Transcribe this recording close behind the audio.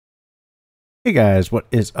Hey guys, what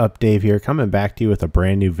is up? Dave here, coming back to you with a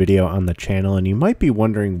brand new video on the channel, and you might be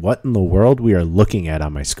wondering what in the world we are looking at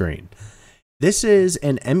on my screen. This is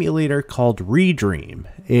an emulator called Redream.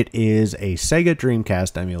 It is a Sega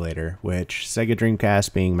Dreamcast emulator, which Sega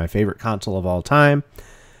Dreamcast being my favorite console of all time,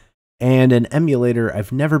 and an emulator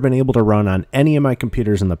I've never been able to run on any of my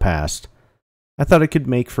computers in the past. I thought it could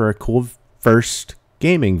make for a cool first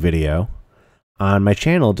gaming video on my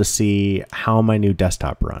channel to see how my new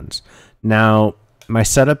desktop runs. Now, my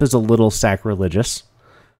setup is a little sacrilegious.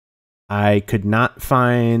 I could not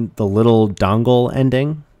find the little dongle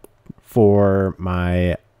ending for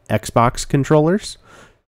my Xbox controllers,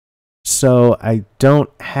 so I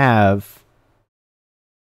don't have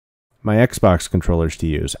my Xbox controllers to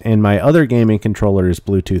use. And my other gaming controller is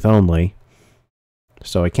Bluetooth only,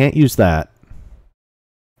 so I can't use that.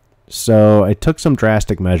 So I took some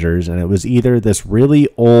drastic measures, and it was either this really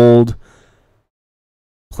old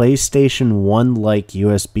PlayStation 1-like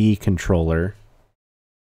USB controller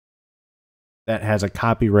that has a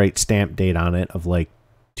copyright stamp date on it of like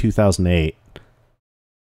 2008,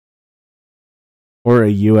 or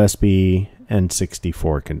a USB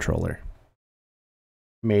N64 controller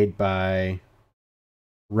made by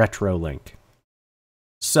RetroLink.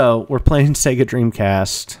 So we're playing Sega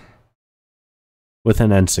Dreamcast with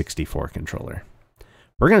an N64 controller.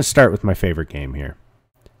 We're going to start with my favorite game here.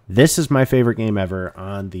 This is my favorite game ever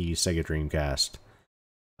on the Sega Dreamcast.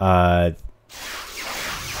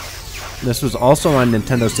 This was also on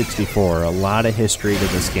Nintendo 64. A lot of history to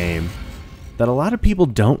this game that a lot of people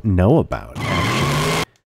don't know about,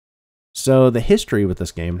 actually. So the history with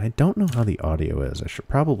this game, and I don't know how the audio is. I should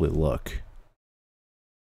probably look.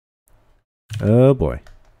 Oh boy.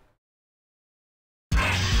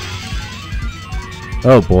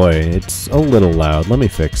 Oh boy, it's a little loud. Let me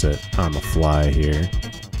fix it on the fly here.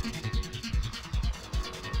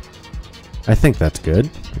 I think that's good,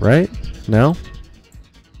 right? No?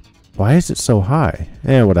 Why is it so high?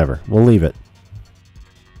 Whatever. We'll leave it.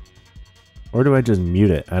 Or do I just mute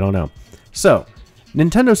it? I don't know. So,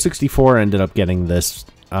 Nintendo 64 ended up getting this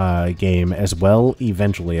game as well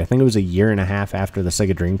eventually. I think it was a year and a half after the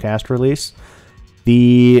Sega Dreamcast release.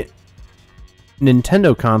 The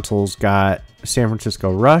Nintendo consoles got San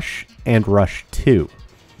Francisco Rush and Rush 2.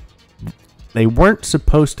 They weren't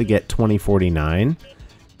supposed to get 2049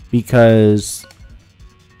 because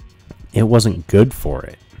it wasn't good for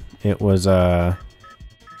it. It was a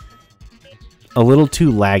little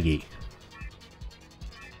too laggy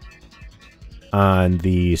on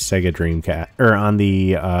the Sega Dreamcast, or on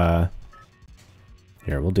the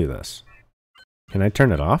here, we'll do this. Can I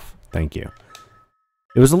turn it off? Thank you.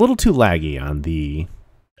 It was a little too laggy on the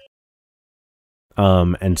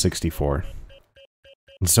N64.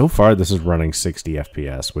 And so far this is running 60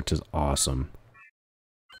 FPS, which is awesome.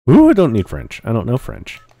 Ooh, I don't need French. I don't know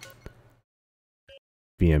French.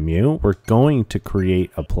 BMU. We're going to create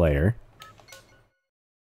a player.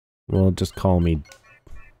 We'll just call me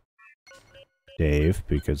Dave,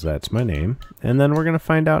 because that's my name. And then we're going to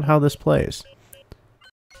find out how this plays.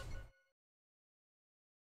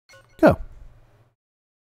 Go.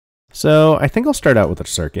 So, I think I'll start out with a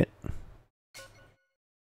circuit.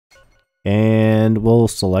 And we'll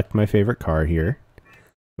select my favorite car here.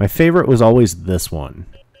 My favorite was always this one.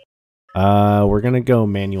 We're going to go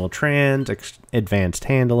manual trans, advanced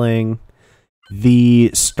handling.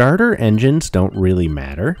 The starter engines don't really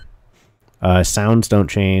matter. Sounds don't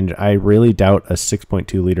change. I really doubt a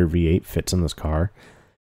 6.2 liter V8 fits in this car.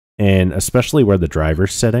 And especially where the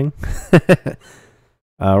driver's sitting. We're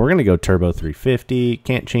going to go turbo 350.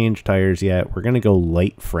 Can't change tires yet. We're going to go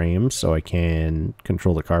light frames so I can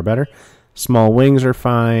control the car better. Small wings are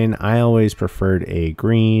fine. I always preferred a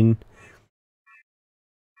green.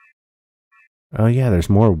 Oh yeah, there's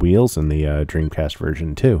more wheels in the Dreamcast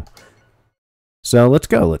version too. So let's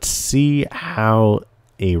go. Let's see how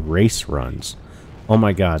a race runs. Oh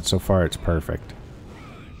my god, so far it's perfect.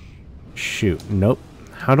 Shoot, nope.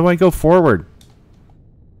 How do I go forward?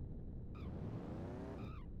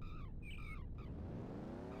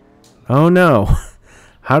 Oh no.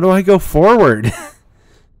 How do I go forward?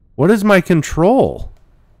 What is my control?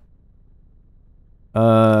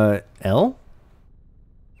 L?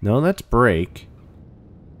 No, that's brake.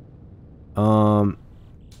 A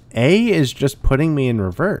is just putting me in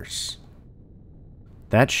reverse.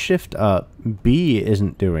 That's shift up. B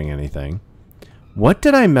isn't doing anything. What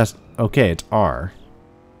did I mess... Okay, it's R.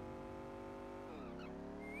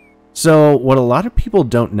 So, what a lot of people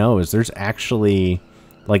don't know is there's actually,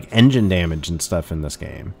 like, engine damage and stuff in this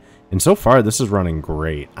game. And so far, this is running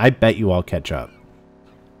great. I bet you I'll catch up.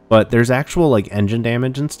 But there's actual, like, engine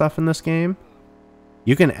damage and stuff in this game.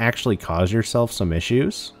 you can actually cause yourself some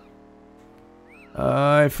issues.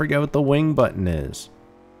 I forget what the wing button is.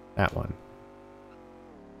 That one.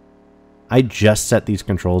 I just set these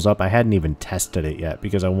controls up. I hadn't even tested it yet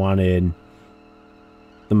because I wanted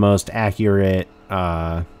the most accurate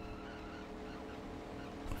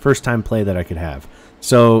first time play that I could have.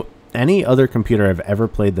 So any other computer I've ever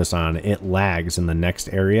played this on, it lags in the next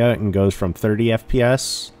area and goes from 30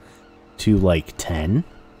 FPS to like 10.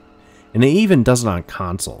 And it even does it on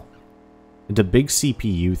console. It's a big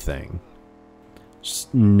CPU thing.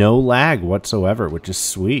 Just no lag whatsoever, which is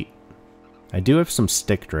sweet. I do have some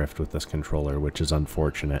stick drift with this controller, which is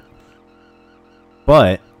unfortunate.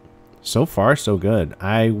 But so far, so good.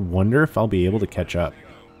 I wonder if I'll be able to catch up.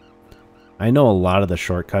 I know a lot of the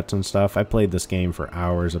shortcuts and stuff. I played this game for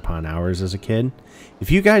hours upon hours as a kid.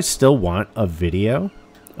 If you guys still want a video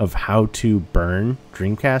of how to burn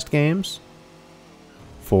Dreamcast games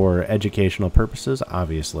for educational purposes,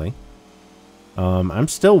 obviously, I'm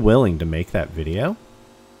still willing to make that video.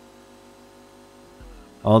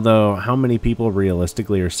 Although, how many people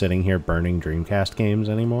realistically are sitting here burning Dreamcast games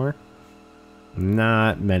anymore?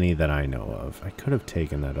 Not many that I know of. I could have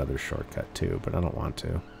taken that other shortcut too, but I don't want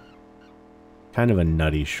to. Kind of a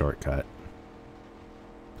nutty shortcut.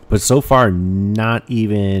 But so far, not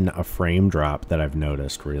even a frame drop that I've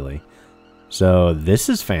noticed, really. So this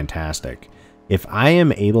is fantastic. If I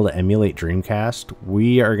am able to emulate Dreamcast,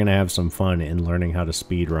 we are going to have some fun in learning how to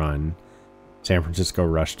speedrun San Francisco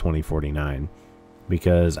Rush 2049.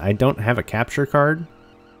 Because I don't have a capture card,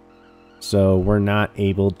 so we're not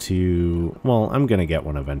able to... Well, I'm going to get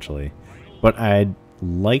one eventually. But I'd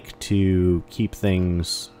like to keep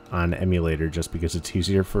things on emulator just because it's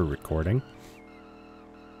easier for recording.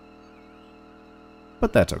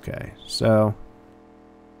 But that's okay. So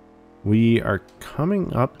we are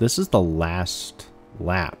coming up. This is the last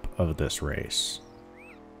lap of this race.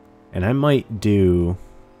 And I might do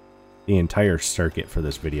the entire circuit for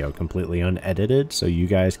this video completely unedited so you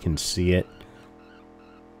guys can see it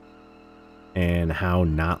and how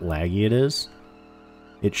not laggy it is.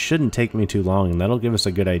 It shouldn't take me too long, and that'll give us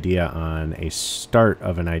a good idea on a start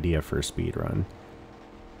of an idea for a speed run.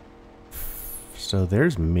 So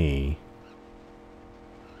there's me.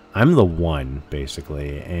 I'm the one,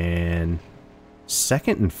 basically, and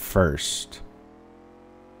second and first.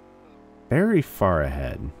 Very far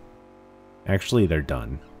ahead. Actually, they're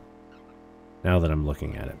done. Now that I'm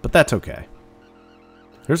looking at it. But that's okay.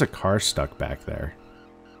 There's a car stuck back there.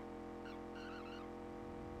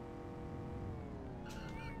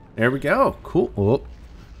 There we go. Cool. Oh.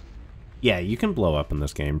 Yeah, you can blow up in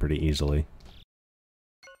this game pretty easily.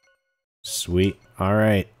 Sweet.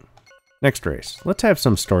 Alright. Next race. Let's have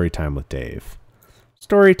some story time with Dave.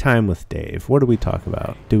 Story time with Dave. What do we talk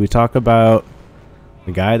about? Do we talk about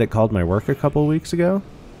the guy that called my work a couple weeks ago?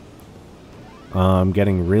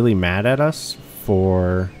 Getting really mad at us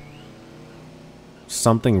for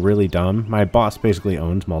something really dumb. My boss basically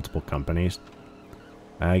owns multiple companies.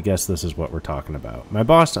 I guess this is what we're talking about. My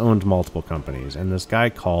boss owns multiple companies, and this guy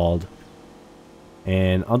called,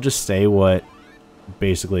 and I'll just say what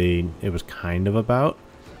basically it was kind of about.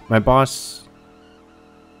 My boss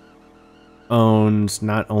owns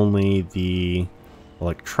not only the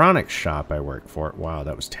electronics shop I work for. Wow,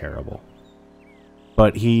 that was terrible.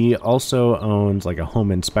 But he also owns like a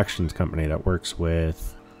home inspections company that works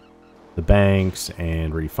with the banks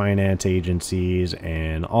and refinance agencies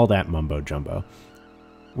and all that mumbo jumbo.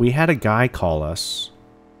 We had a guy call us.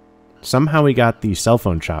 Somehow he got the cell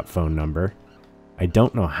phone shop phone number. I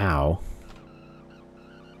don't know how.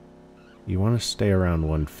 You want to stay around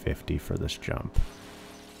 150 for this jump.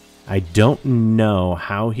 I don't know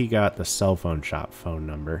how he got the cell phone shop phone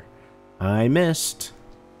number. I missed.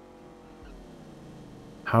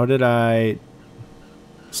 How did I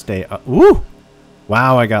stay up? Woo!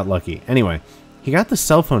 Wow, I got lucky. Anyway, he got the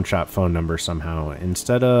cell phone shop phone number somehow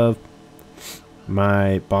instead of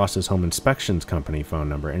my boss's home inspections company phone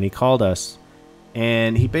number. And he called us,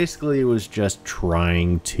 and he basically was just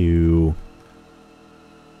trying to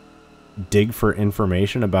dig for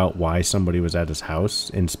information about why somebody was at his house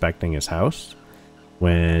inspecting his house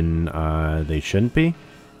when they shouldn't be.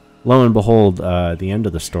 Lo and behold, the end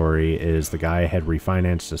of the story is the guy had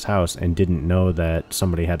refinanced his house and didn't know that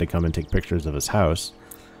somebody had to come and take pictures of his house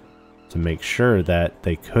to make sure that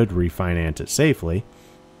they could refinance it safely,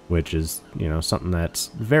 which is, you know, something that's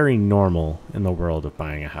very normal in the world of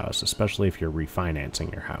buying a house, especially if you're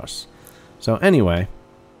refinancing your house. So anyway,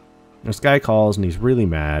 this guy calls and he's really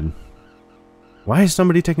mad. Why is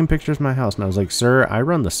somebody taking pictures of my house? And I was like, sir, I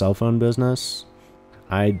run the cell phone business.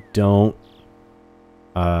 I don't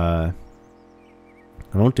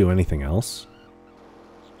do anything else.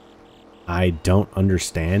 I don't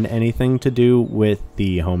understand anything to do with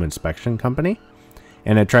the home inspection company.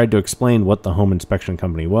 And I tried to explain what the home inspection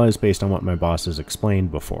company was based on what my bosses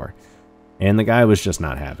explained before. And the guy was just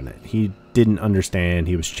not having it. He didn't understand.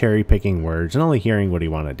 He was cherry picking words and only hearing what he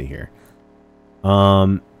wanted to hear.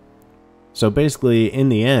 So basically, in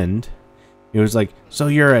the end, he was like, so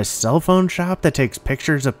you're a cell phone shop that takes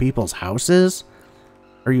pictures of people's houses?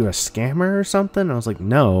 Are you a scammer or something? I was like,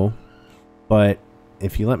 no, but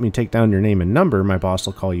if you let me take down your name and number, my boss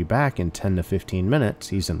will call you back in 10 to 15 minutes.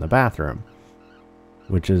 He's in the bathroom,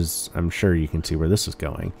 which is, I'm sure you can see where this is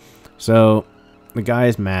going. So the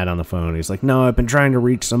guy's mad on the phone. He's like, no, I've been trying to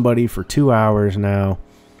reach somebody for 2 hours now,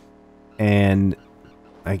 and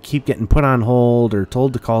I keep getting put on hold or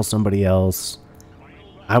told to call somebody else.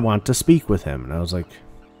 I want to speak with him. And I was like,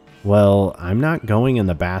 well, I'm not going in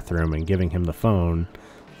the bathroom and giving him the phone.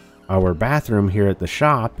 Our bathroom here at the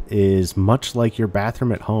shop is much like your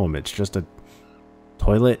bathroom at home. It's just a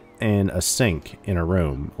toilet and a sink in a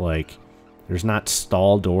room. Like, there's not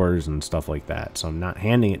stall doors and stuff like that. So I'm not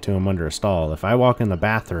handing it to him under a stall. If I walk in the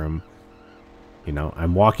bathroom, you know,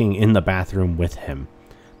 I'm walking in the bathroom with him.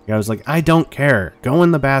 The guy was like, I don't care. Go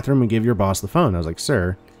in the bathroom and give your boss the phone. I was like,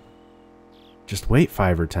 sir, just wait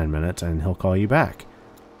 5 or 10 minutes and he'll call you back.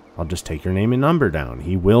 I'll just take your name and number down.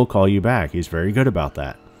 He will call you back. He's very good about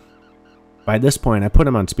that. By this point, I put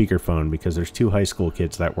him on speakerphone because there's 2 high school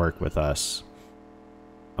kids that work with us.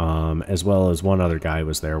 As well as one other guy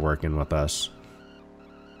was there working with us.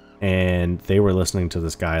 And they were listening to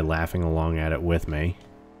this guy laughing along at it with me.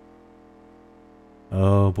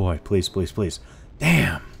 Oh boy, please, please, please.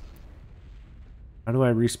 Damn! How do I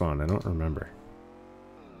respawn? I don't remember.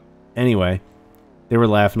 Anyway, they were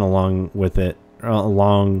laughing along with it,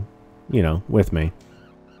 you know, with me.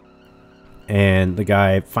 And the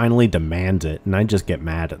guy finally demands it, and I just get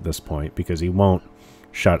mad at this point because he won't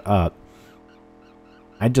shut up.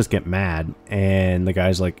 I just get mad, and the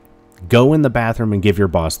guy's like, go in the bathroom and give your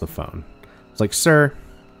boss the phone. It's like, sir,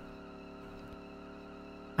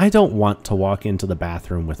 I don't want to walk into the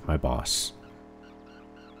bathroom with my boss.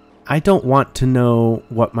 I don't want to know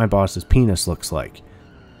what my boss's penis looks like.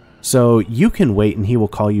 So you can wait and he will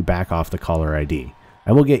call you back off the caller ID.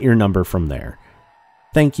 I will get your number from there.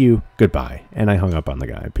 Thank you. Goodbye. And I hung up on the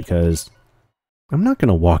guy because I'm not going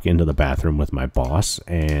to walk into the bathroom with my boss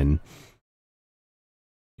and,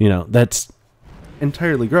 you know, that's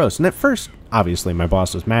entirely gross. And at first, obviously, my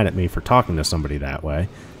boss was mad at me for talking to somebody that way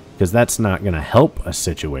because that's not going to help a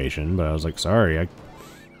situation. But I was like, sorry, I'm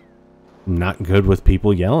not good with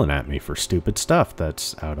people yelling at me for stupid stuff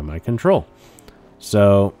that's out of my control.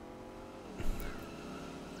 So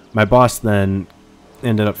my boss then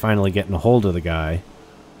ended up finally getting a hold of the guy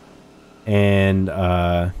and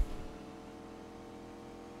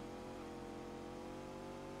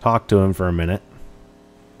talked to him for a minute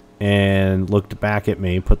and looked back at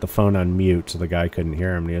me, put the phone on mute so the guy couldn't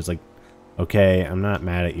hear him. And he was like, okay, I'm not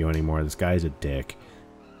mad at you anymore. This guy's a dick.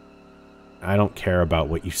 I don't care about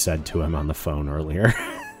what you said to him on the phone earlier.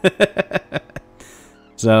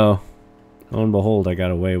 So, lo and behold, I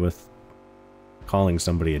got away with calling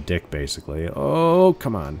somebody a dick, basically. Oh,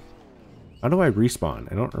 come on. How do I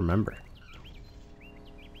respawn? I don't remember.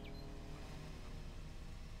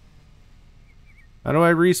 How do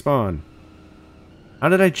I respawn? How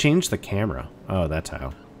did I change the camera? Oh, that's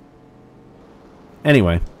how.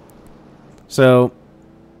 Anyway. So,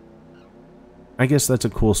 I guess that's a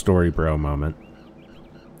cool story bro moment.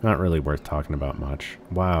 Not really worth talking about much.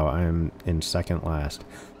 Wow, I'm in second last.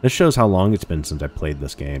 This shows how long it's been since I played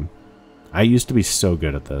this game. I used to be so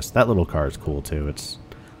good at this. That little car is cool too. It's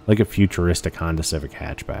like a futuristic Honda Civic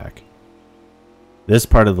hatchback. This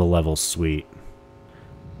part of the level's sweet.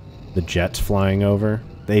 The jets flying over.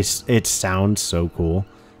 It sounds so cool,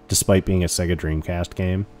 despite being a Sega Dreamcast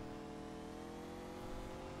game.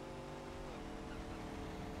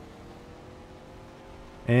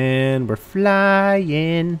 And we're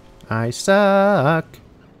flying. I suck.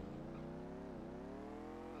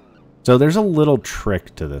 So there's a little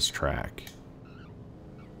trick to this track.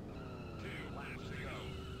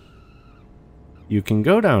 You can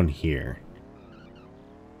go down here.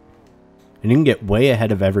 And you can get way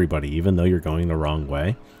ahead of everybody, even though you're going the wrong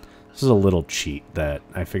way. This is a little cheat that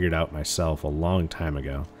I figured out myself a long time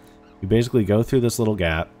ago. You basically go through this little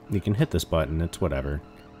gap. You can hit this button. It's whatever.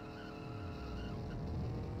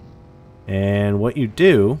 And what you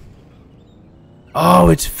do... Oh,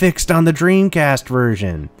 it's fixed on the Dreamcast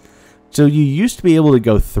version. So you used to be able to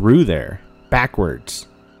go through there backwards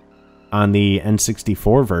on the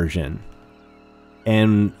N64 version.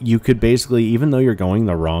 And you could basically, even though you're going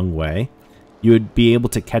the wrong way, you would be able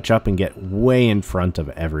to catch up and get way in front of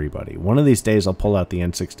everybody. One of these days I'll pull out the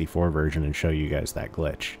N64 version and show you guys that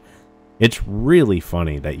glitch. It's really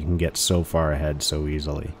funny that you can get so far ahead so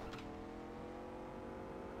easily.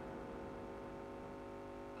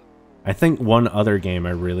 I think one other game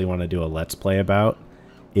I really want to do a Let's Play about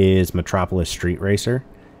is Metropolis Street Racer.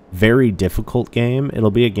 Very difficult game.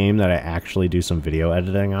 It'll be a game that I actually do some video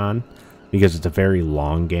editing on because it's a very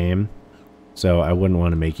long game. So I wouldn't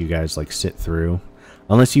want to make you guys like sit through.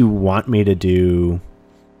 Unless you want me to do...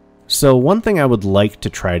 So one thing I would like to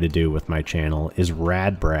try to do with my channel is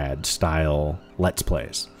Rad Brad style Let's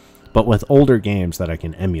Plays. But with older games that I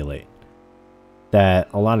can emulate. That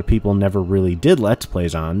a lot of people never really did Let's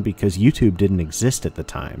Plays on because YouTube didn't exist at the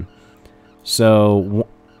time. So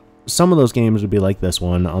some of those games would be like this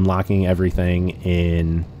one, unlocking everything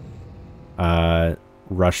in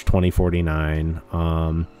Rush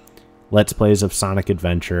 2049. Let's Plays of Sonic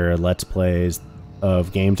Adventure, Let's Plays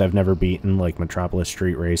of games I've never beaten, like Metropolis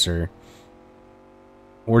Street Racer,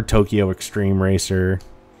 or Tokyo Extreme Racer.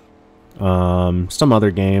 Some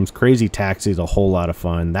other games. Crazy Taxi is a whole lot of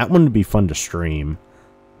fun. That one would be fun to stream,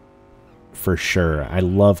 for sure. I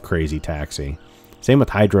love Crazy Taxi. Same with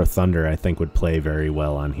Hydro Thunder, I think would play very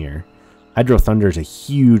well on here. Hydro Thunder is a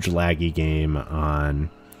huge laggy game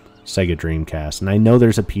on Sega Dreamcast, and I know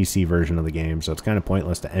there's a PC version of the game, so it's kind of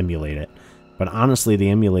pointless to emulate it. But honestly, the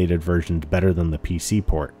emulated version's better than the PC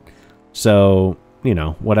port. So, you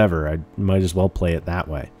know, whatever. I might as well play it that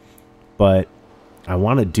way. But I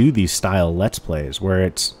want to do these style Let's Plays where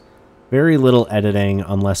it's very little editing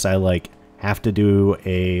unless I, like, have to do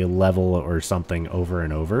a level or something over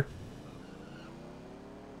and over.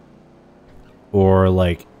 Or,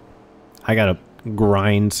 like, I gotta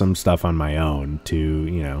grind some stuff on my own to,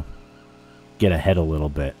 you know, get ahead a little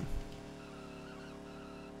bit.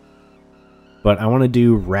 But I want to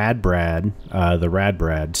do Rad Brad, the Rad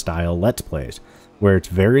Brad style Let's Plays, where it's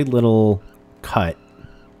very little cut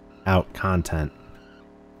out content,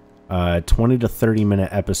 20 to 30 minute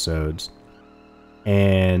episodes,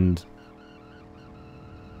 and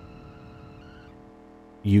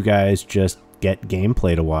you guys just get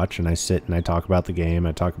gameplay to watch, and I sit and I talk about the game,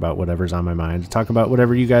 I talk about whatever's on my mind, I talk about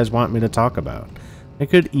whatever you guys want me to talk about. I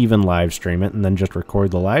could even live stream it and then just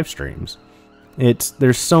record the live streams.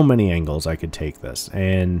 There's so many angles I could take this,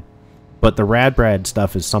 but the Rad Brad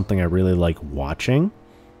stuff is something I really like watching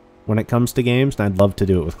when it comes to games, and I'd love to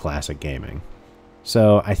do it with classic gaming.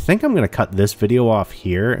 So I think I'm going to cut this video off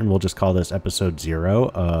here, and we'll just call this episode 0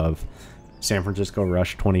 of San Francisco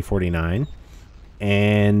Rush 2049.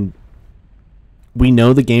 And we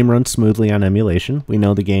know the game runs smoothly on emulation. We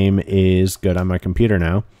know the game is good on my computer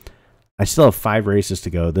now. I still have 5 races to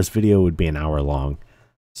go. This video would be an hour long.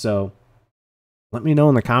 So let me know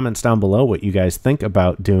in the comments down below what you guys think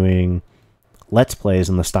about doing Let's Plays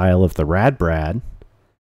in the style of the Rad Brad,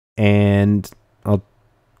 and I'll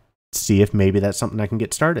see if maybe that's something I can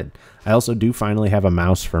get started. I also do finally have a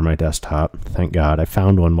mouse for my desktop. Thank God. I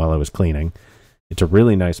found one while I was cleaning. It's a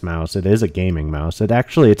really nice mouse. It is a gaming mouse.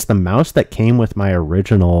 It's the mouse that came with my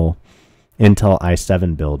original Intel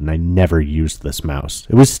i7 build, and I never used this mouse.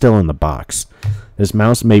 It was still in the box. This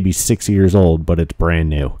mouse may be 6 years old, but it's brand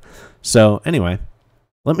new. So anyway,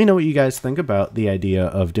 let me know what you guys think about the idea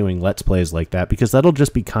of doing Let's Plays like that, because that'll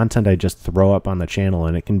just be content I just throw up on the channel,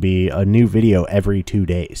 and it can be a new video every 2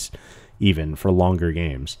 days, even for longer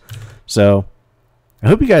games. So I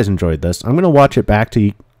hope you guys enjoyed this. I'm going to watch it back to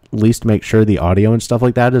at least make sure the audio and stuff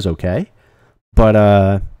like that is okay.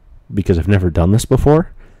 But because I've never done this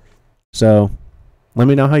before. So let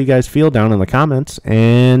me know how you guys feel down in the comments,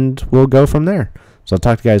 and we'll go from there. So I'll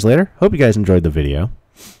talk to you guys later. Hope you guys enjoyed the video.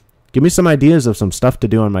 Give me some ideas of some stuff to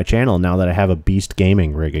do on my channel now that I have a beast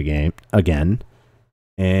gaming rig again.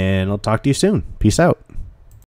 And I'll talk to you soon. Peace out.